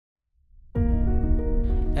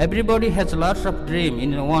Everybody has lots of dreams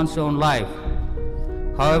in one's own life.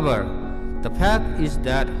 However, the fact is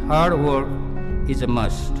that hard work is a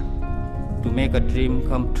must to make a dream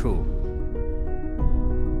come true.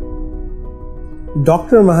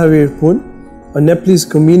 Dr. Mahabir Pun, a Nepalese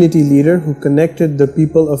community leader who connected the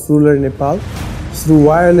people of rural Nepal through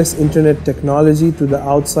wireless internet technology to the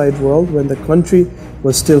outside world when the country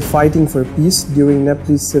was still fighting for peace during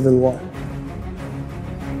Nepalese Civil War.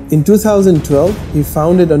 In 2012, he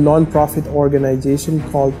founded a non-profit organization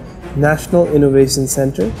called National Innovation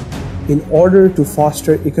Center in order to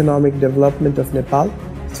foster economic development of Nepal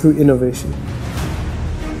through innovation.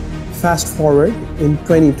 Fast forward in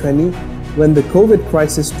 2020, when the COVID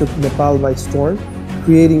crisis took Nepal by storm,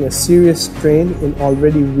 creating a serious strain in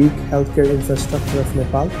already weak healthcare infrastructure of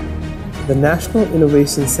Nepal, the National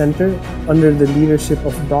Innovation Center, under the leadership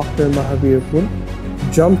of Dr. Mahabir Pun,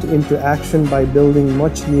 jumped into action by building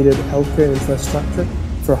much-needed healthcare infrastructure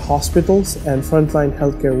for hospitals and frontline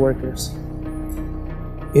healthcare workers.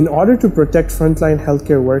 In order to protect frontline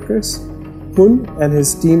healthcare workers, Pun and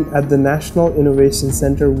his team at the National Innovation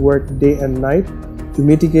Center worked day and night to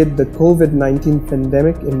mitigate the COVID-19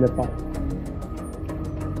 pandemic in Nepal.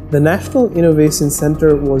 The National Innovation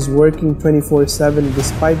Center was working 24/7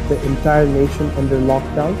 despite the entire nation under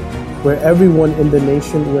lockdown, where everyone in the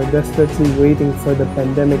nation were desperately waiting for the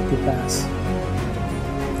pandemic to pass.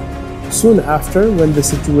 Soon after, when the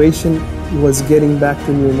situation was getting back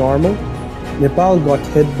to new normal, Nepal got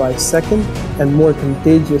hit by second and more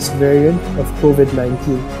contagious variant of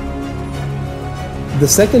COVID-19. The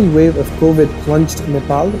second wave of COVID plunged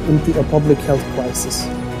Nepal into a public health crisis.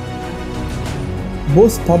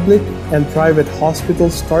 Both public and private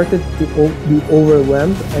hospitals started to be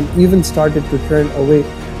overwhelmed and even started to turn away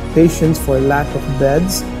patients for lack of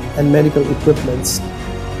beds and medical equipments.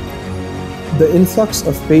 The influx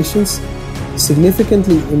of patients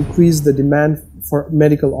significantly increased the demand for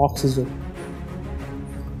medical oxygen.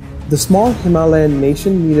 The small Himalayan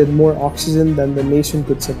nation needed more oxygen than the nation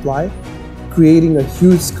could supply, creating a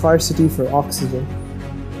huge scarcity for oxygen.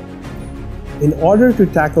 In order to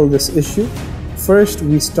tackle this issue, first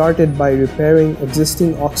we started by repairing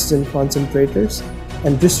existing oxygen concentrators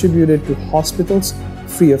and distributed to hospitals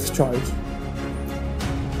free of charge.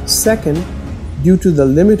 Second, due to the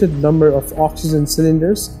limited number of oxygen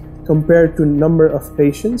cylinders compared to number of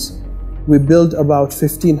patients, we built about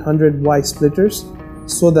 1500 Y splitters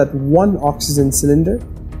so that one oxygen cylinder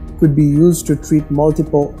could be used to treat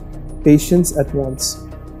multiple patients at once.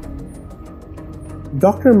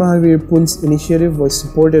 Dr. Mahabir Pun's initiative was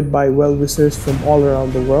supported by well-wishers from all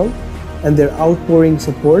around the world, and their outpouring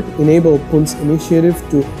support enabled Pun's initiative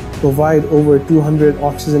to provide over 200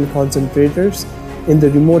 oxygen concentrators in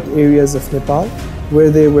the remote areas of Nepal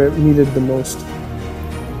where they were needed the most.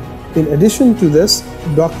 In addition to this,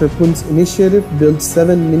 Dr. Pun's initiative built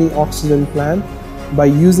 7 mini oxygen plants by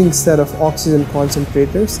using set of oxygen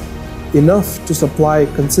concentrators, enough to supply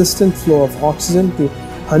consistent flow of oxygen to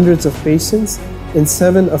hundreds of patients in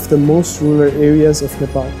 7 of the most rural areas of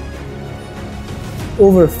Nepal.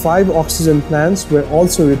 Over 5 oxygen plants were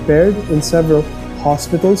also repaired in several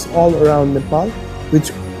hospitals all around Nepal,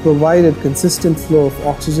 which provided consistent flow of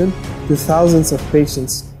oxygen to thousands of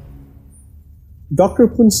patients. Dr.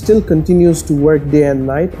 Pun still continues to work day and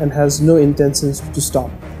night and has no intentions to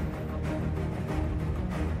stop.